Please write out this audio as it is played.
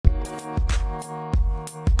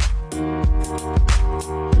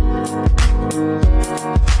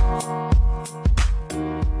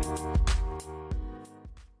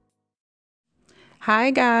Hi,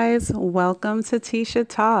 guys. Welcome to Tisha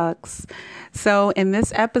Talks. So, in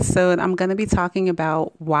this episode, I'm going to be talking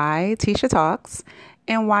about why Tisha talks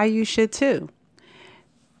and why you should too.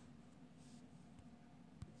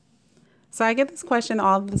 So I get this question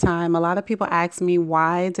all the time. A lot of people ask me,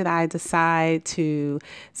 why did I decide to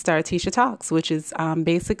start Tisha Talks, which is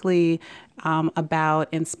basically about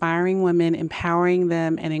inspiring women, empowering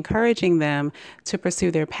them, and encouraging them to pursue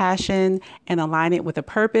their passion and align it with a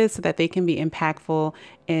purpose so that they can be impactful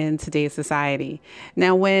in today's society.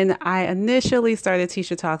 Now, when I initially started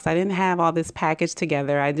Tisha Talks, I didn't have all this package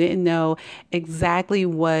together. I didn't know exactly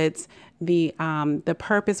what the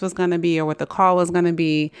purpose was going to be or what the call was going to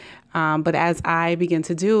be. But as I began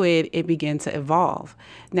to do it, it began to evolve.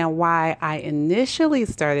 Now, why I initially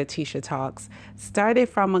started Tisha Talks started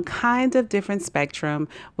from a kind of different spectrum,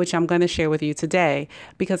 which I'm going to share with you today,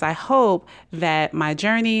 because I hope that my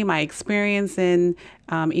journey, my experience in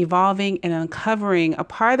evolving and uncovering a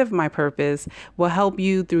part of my purpose will help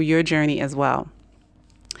you through your journey as well.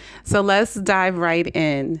 So let's dive right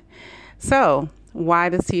in. So, why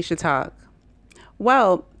does Tisha talk?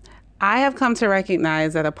 Well, I have come to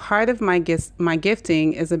recognize that a part of my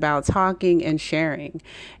gifting is about talking and sharing,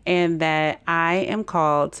 and that I am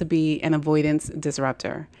called to be an avoidance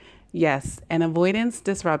disruptor. Yes, an avoidance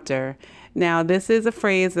disruptor. Now, this is a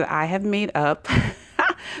phrase that I have made up,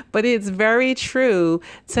 but it's very true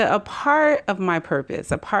to a part of my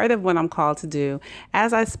purpose, a part of what I'm called to do.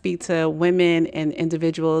 As I speak to women and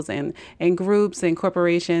individuals and groups and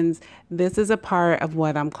corporations, this is a part of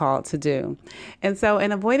what I'm called to do. And so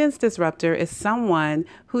an avoidance disruptor is someone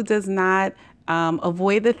who does not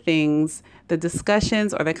avoid the things, the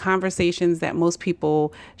discussions or the conversations that most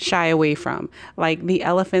people shy away from, like the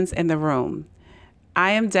elephants in the room.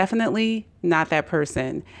 I am definitely not that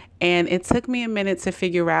person. And it took me a minute to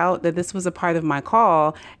figure out that this was a part of my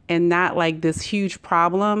call and not like this huge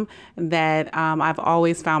problem that I've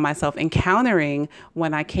always found myself encountering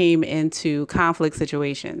when I came into conflict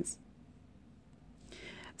situations.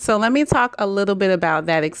 So let me talk a little bit about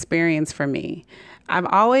that experience for me. I've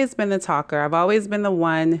always been the talker. I've always been the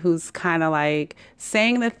one who's kind of like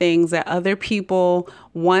saying the things that other people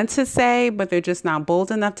want to say, but they're just not bold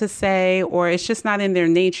enough to say, or it's just not in their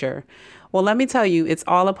nature. Well, let me tell you, it's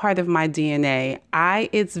all a part of my DNA.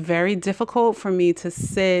 It's very difficult for me to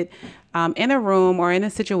sit in a room or in a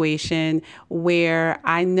situation where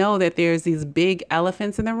I know that there's these big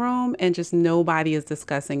elephants in the room and just nobody is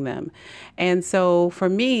discussing them. And so for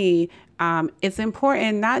me, it's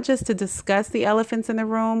important not just to discuss the elephants in the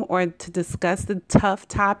room or to discuss the tough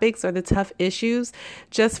topics or the tough issues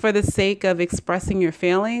just for the sake of expressing your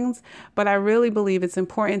feelings, but I really believe it's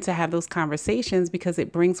important to have those conversations because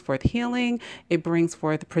it brings forth healing, it brings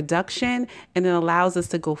forth production, and it allows us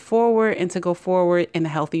to go forward and to go forward in a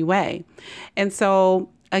healthy way. And so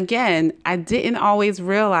again, I didn't always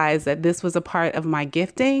realize that this was a part of my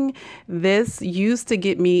gifting. This used to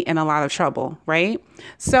get me in a lot of trouble, right?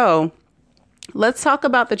 So let's talk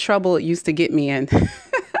about the trouble it used to get me in.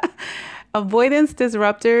 Avoidance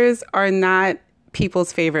disruptors are not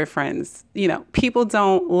people's favorite friends. You know, people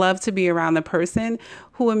don't love to be around the person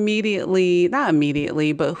who not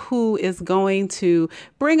immediately, but who is going to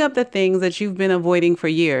bring up the things that you've been avoiding for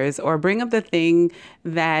years or bring up the thing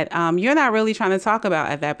that you're not really trying to talk about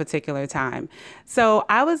at that particular time. So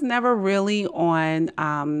I was never really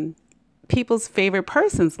on people's favorite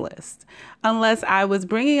persons list unless I was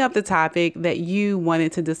bringing up the topic that you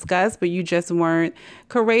wanted to discuss, but you just weren't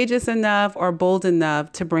courageous enough or bold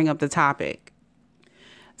enough to bring up the topic.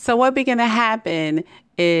 So what began to happen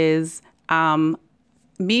is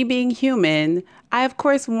me being human, I, of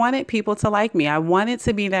course, wanted people to like me. I wanted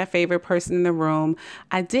to be that favorite person in the room.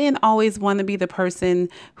 I didn't always want to be the person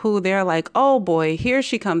who they're like, oh boy, here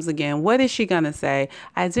she comes again. What is she going to say?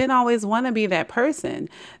 I didn't always want to be that person.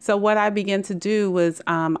 So what I began to do was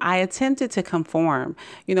I attempted to conform.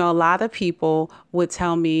 You know, a lot of people would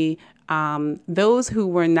tell me, those who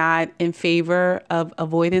were not in favor of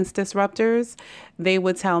avoidance disruptors, they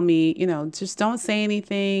would tell me, you know, just don't say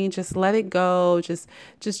anything, just let it go, just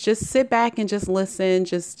sit back and just listen,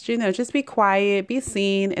 just be quiet, be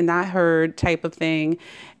seen and not heard type of thing.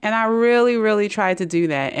 And I really, really tried to do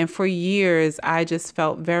that. And for years, I just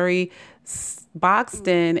felt very boxed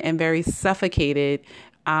in and very suffocated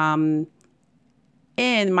in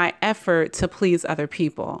my effort to please other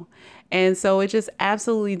people. And so it just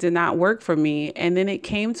absolutely did not work for me. And then it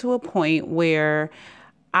came to a point where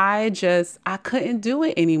I couldn't do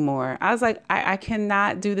it anymore. I was like, I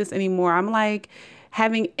cannot do this anymore. I'm like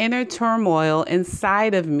having inner turmoil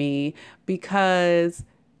inside of me because,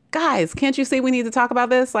 guys, can't you see we need to talk about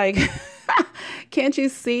this? Like, Can't you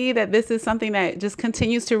see that this is something that just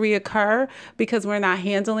continues to reoccur because we're not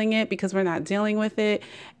handling it, because we're not dealing with it?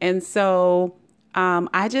 And so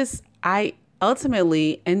I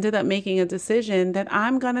ultimately ended up making a decision that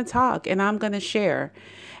I'm going to talk and I'm going to share.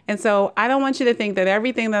 And so I don't want you to think that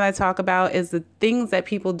everything that I talk about is the things that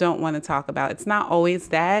people don't want to talk about. It's not always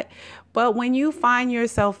that. But when you find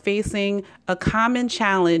yourself facing a common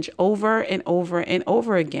challenge over and over and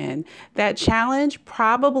over again, that challenge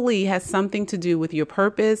probably has something to do with your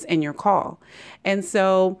purpose and your call. And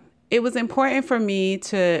so it was important for me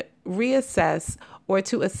to reassess or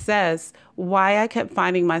to assess why I kept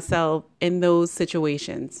finding myself in those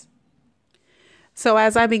situations. So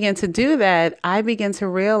as I began to do that, I began to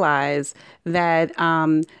realize that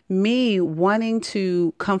me wanting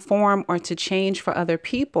to conform or to change for other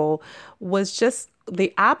people was just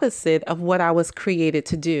the opposite of what I was created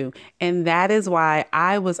to do. And that is why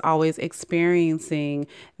I was always experiencing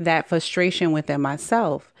that frustration within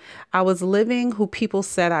myself. I was living who people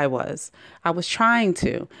said I was. I was trying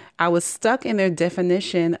to. I was stuck in their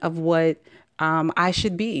definition of what I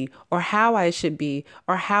should be, or how I should be,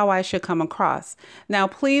 or how I should come across. Now,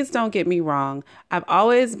 please don't get me wrong. I've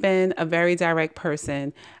always been a very direct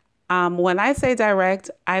person. When I say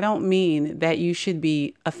direct, I don't mean that you should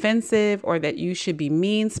be offensive or that you should be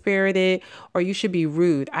mean-spirited or you should be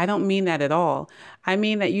rude. I don't mean that at all. I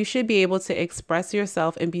mean that you should be able to express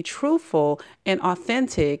yourself and be truthful and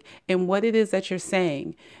authentic in what it is that you're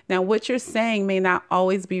saying. Now, what you're saying may not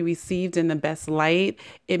always be received in the best light.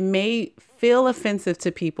 It may feel offensive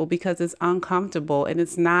to people because it's uncomfortable and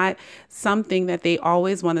it's not something that they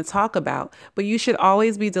always want to talk about. But you should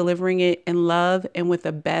always be delivering it in love and with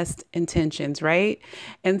the best intentions, right?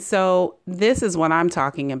 And so this is what I'm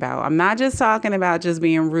talking about. I'm not just talking about just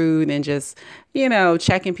being rude and just,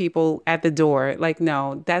 checking people at the door. Like,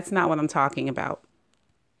 no, that's not what I'm talking about.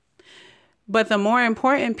 But the more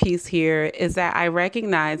important piece here is that I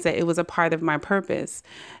recognize that it was a part of my purpose.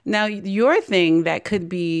 Now, your thing that could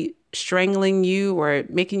be strangling you or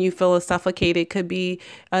making you feel suffocated could be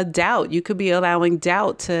a doubt. You could be allowing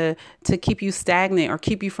doubt to keep you stagnant or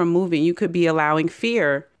keep you from moving. You could be allowing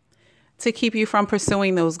fear to keep you from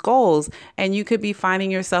pursuing those goals. And you could be finding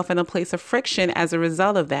yourself in a place of friction as a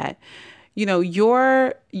result of that.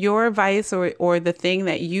 Your vice or the thing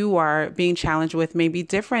that you are being challenged with may be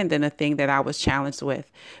different than the thing that I was challenged with.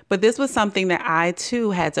 But this was something that I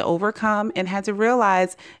too had to overcome and had to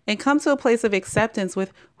realize and come to a place of acceptance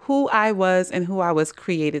with who I was and who I was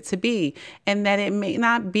created to be. And that it may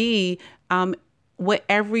not be what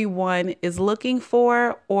everyone is looking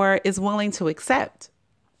for or is willing to accept.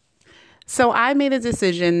 So I made a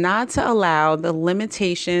decision not to allow the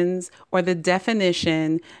limitations or the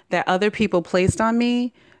definition that other people placed on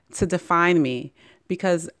me to define me,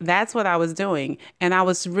 because that's what I was doing. And I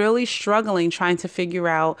was really struggling trying to figure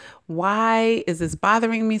out, why is this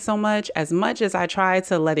bothering me so much? As much as I try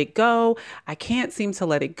to let it go, I can't seem to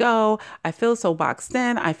let it go. I feel so boxed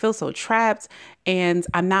in. I feel so trapped and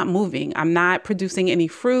I'm not moving. I'm not producing any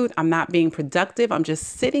fruit. I'm not being productive. I'm just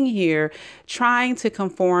sitting here trying to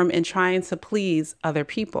conform and trying to please other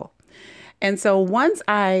people. And so once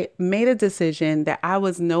I made a decision that I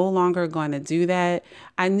was no longer going to do that,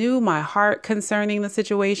 I knew my heart concerning the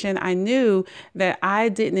situation. I knew that I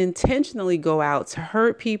didn't intentionally go out to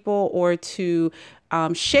hurt people or to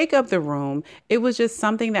shake up the room. It was just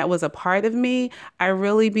something that was a part of me. I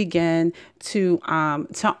really began to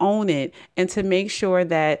own it and to make sure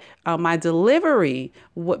that my delivery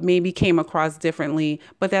what maybe came across differently,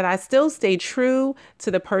 but that I still stayed true to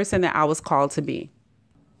the person that I was called to be.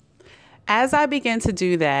 As I began to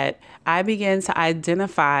do that, I began to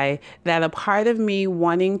identify that a part of me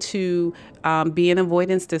wanting to be an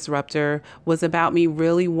avoidance disruptor was about me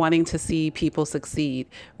really wanting to see people succeed,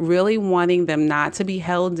 really wanting them not to be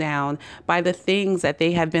held down by the things that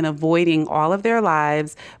they have been avoiding all of their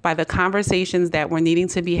lives, by the conversations that were needing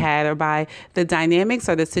to be had, or by the dynamics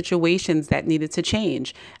or the situations that needed to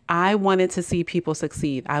change. I wanted to see people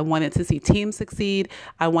succeed. I wanted to see teams succeed.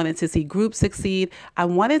 I wanted to see groups succeed. I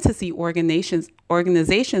wanted to see organizations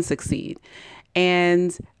succeed.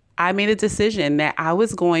 And I made a decision that I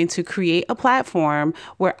was going to create a platform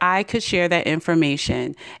where I could share that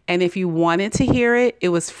information. And if you wanted to hear it, it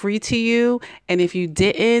was free to you. And if you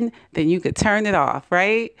didn't, then you could turn it off,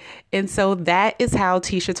 right? And so that is how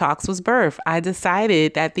Tisha Talks was birthed. I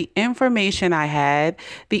decided that the information I had,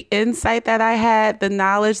 the insight that I had, the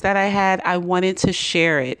knowledge that I had, I wanted to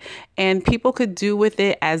share it. And people could do with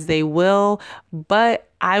it as they will, but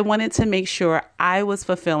I wanted to make sure I was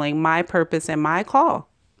fulfilling my purpose and my call.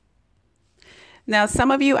 Now,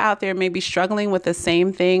 some of you out there may be struggling with the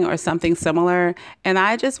same thing or something similar. And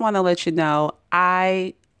I just want to let you know,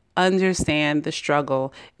 I understand the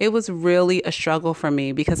struggle. It was really a struggle for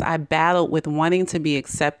me because I battled with wanting to be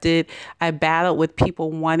accepted. I battled with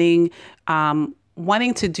people wanting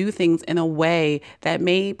to do things in a way that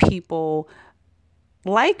made people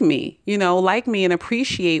like me and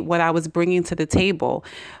appreciate what I was bringing to the table.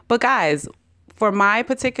 But guys, for my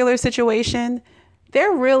particular situation,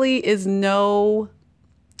 there really is no,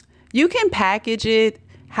 you can package it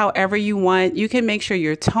however you want. You can make sure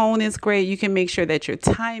your tone is great. You can make sure that your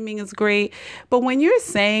timing is great. But when you're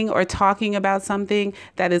saying or talking about something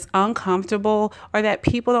that is uncomfortable or that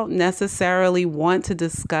people don't necessarily want to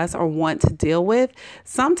discuss or want to deal with,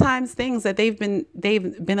 sometimes things that they've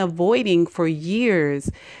been avoiding for years,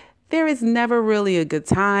 there is never really a good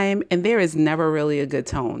time and there is never really a good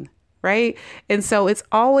tone. Right. And so it's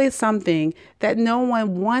always something that no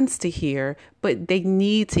one wants to hear, but they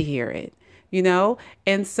need to hear it,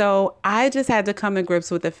 And so I just had to come to grips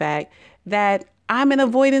with the fact that I'm an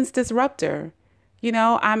avoidance disruptor.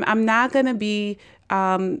 I'm not going to be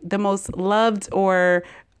the most loved or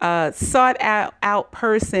sought out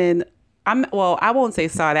person. I won't say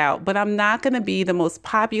sought out, but I'm not going to be the most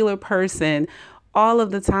popular person all of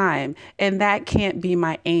the time. And that can't be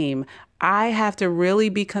my aim. I have to really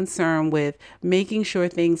be concerned with making sure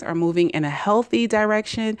things are moving in a healthy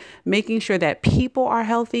direction, making sure that people are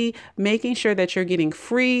healthy, making sure that you're getting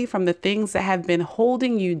free from the things that have been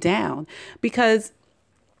holding you down. Because,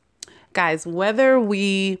 guys, whether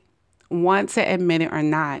we want to admit it or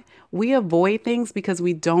not, we avoid things because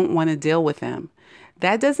we don't want to deal with them.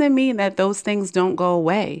 That doesn't mean that those things don't go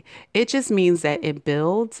away. It just means that it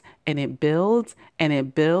builds and it builds and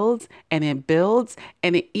it builds and it builds,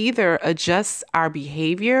 and it either adjusts our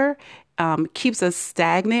behavior, keeps us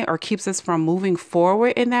stagnant or keeps us from moving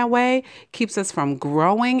forward in that way, keeps us from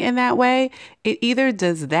growing in that way. It either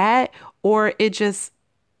does that or it just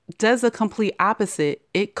does the complete opposite.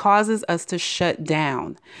 It causes us to shut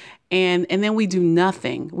down. And then we do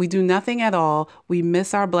nothing. We do nothing at all. We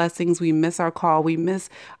miss our blessings. We miss our call. We miss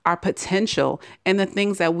our potential and the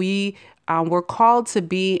things that we were called to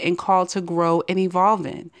be and called to grow and evolve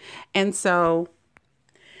in. And so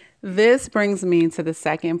this brings me to the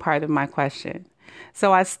second part of my question.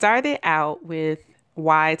 So I started out with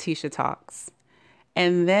why Tisha Talks.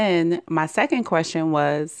 And then my second question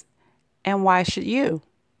was, and why should you?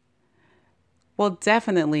 Well,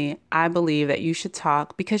 definitely, I believe that you should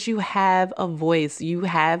talk because you have a voice. You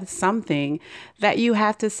have something that you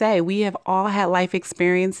have to say. We have all had life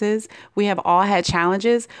experiences. We have all had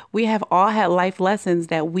challenges. We have all had life lessons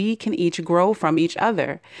that we can each grow from each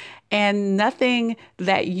other. And nothing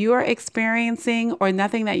that you're experiencing or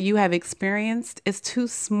nothing that you have experienced is too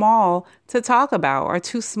small to talk about or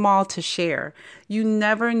too small to share. You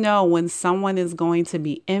never know when someone is going to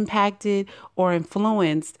be impacted or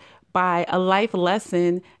influenced by a life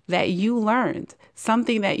lesson that you learned,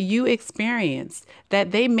 something that you experienced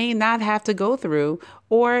that they may not have to go through,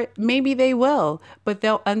 or maybe they will, but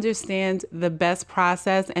they'll understand the best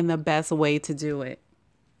process and the best way to do it.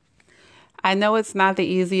 I know it's not the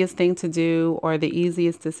easiest thing to do or the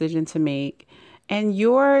easiest decision to make. And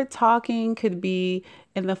your talking could be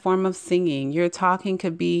in the form of singing. Your talking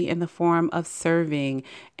could be in the form of serving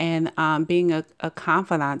and being a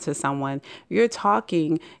confidant to someone. Your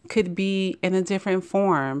talking could be in a different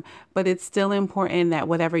form, but it's still important that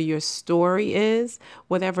whatever your story is,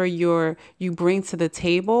 whatever you bring to the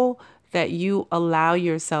table, that you allow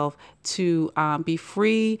yourself to be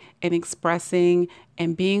free in expressing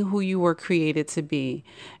and being who you were created to be.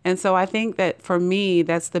 And so I think that for me,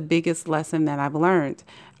 that's the biggest lesson that I've learned.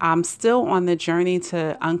 I'm still on the journey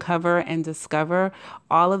to uncover and discover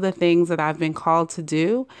all of the things that I've been called to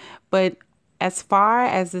do. But as far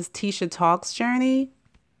as this Tisha Talks journey,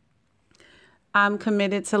 I'm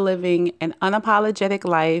committed to living an unapologetic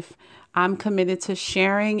life. I'm committed to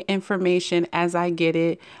sharing information as I get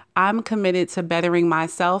it. I'm committed to bettering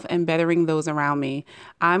myself and bettering those around me.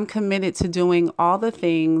 I'm committed to doing all the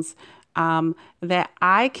things that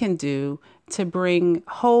I can do to bring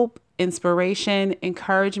hope, inspiration,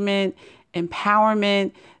 encouragement,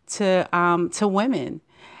 empowerment to women.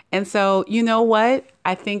 And so, you know what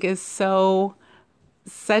I think is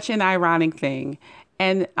such an ironic thing.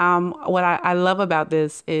 And what I love about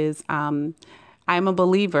this is I'm a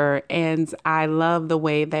believer, and I love the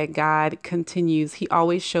way that God continues. He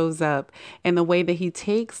always shows up, and the way that he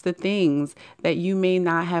takes the things that you may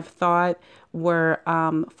not have thought were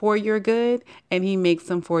for your good, and he makes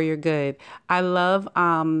them for your good. I love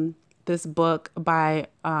this book by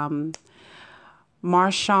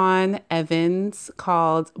Marshawn Evans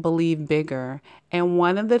called Believe Bigger. And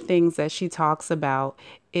one of the things that she talks about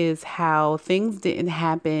is how things didn't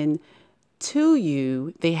happen to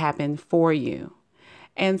you, they happened for you.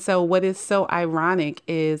 And so, what is so ironic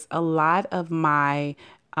is a lot of my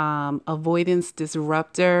avoidance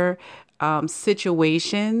disruptor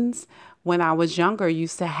situations when I was younger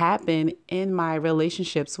used to happen in my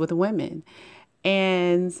relationships with women.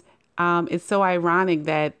 And it's so ironic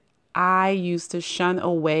that I used to shun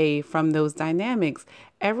away from those dynamics.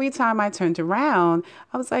 Every time I turned around,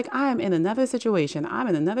 I was like, I'm in another situation. I'm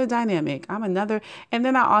in another dynamic. And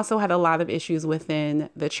then I also had a lot of issues within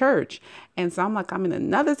the church. And so I'm like, I'm in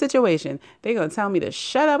another situation. They're going to tell me to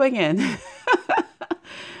shut up again.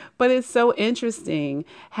 But it's so interesting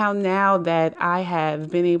how now that I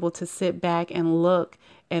have been able to sit back and look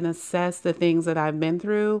and assess the things that I've been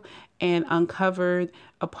through and uncovered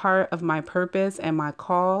a part of my purpose and my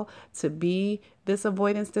call to be this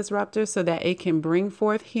avoidance disruptor so that it can bring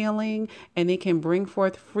forth healing and it can bring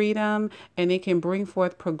forth freedom and it can bring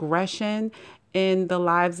forth progression in the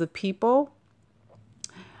lives of people.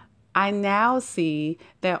 I now see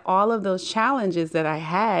that all of those challenges that I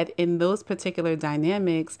had in those particular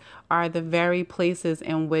dynamics are the very places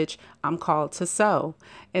in which I'm called to sow.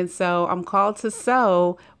 And so I'm called to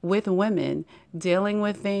sow with women, dealing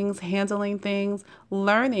with things, handling things,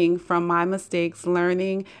 learning from my mistakes,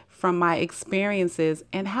 learning from my experiences,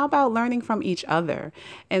 and how about learning from each other?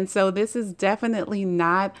 And so this is definitely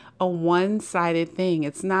not a one-sided thing.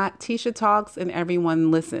 It's not Tisha talks and everyone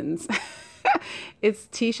listens. It's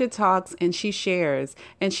Tisha talks and she shares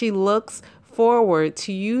and she looks forward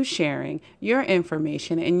to you sharing your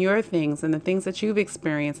information and your things and the things that you've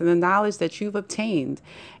experienced and the knowledge that you've obtained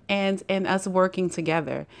and us working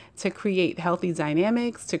together to create healthy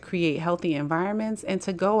dynamics, to create healthy environments, and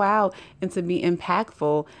to go out and to be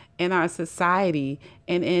impactful in our society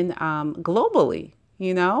and in globally,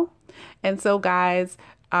 you know? And so, guys,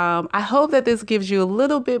 I hope that this gives you a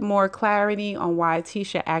little bit more clarity on why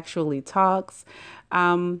Tisha actually talks.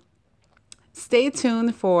 Stay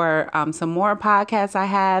tuned for some more podcasts I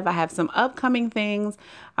have. I have some upcoming things.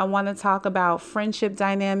 I want to talk about friendship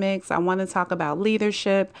dynamics. I want to talk about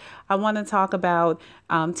leadership. I want to talk about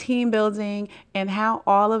team building and how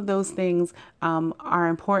all of those things are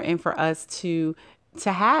important for us to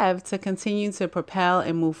have to continue to propel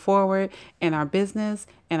and move forward in our business,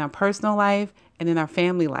 in our personal life, and in our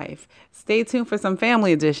family life. Stay tuned for some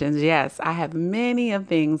family editions. Yes, I have many of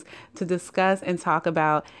things to discuss and talk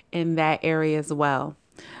about in that area as well.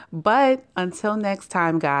 But until next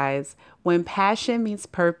time, guys, when passion meets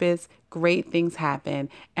purpose, great things happen.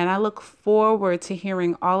 And I look forward to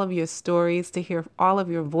hearing all of your stories, to hear all of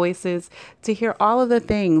your voices, to hear all of the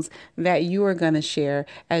things that you are going to share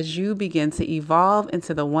as you begin to evolve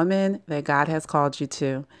into the woman that God has called you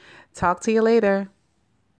to. Talk to you later.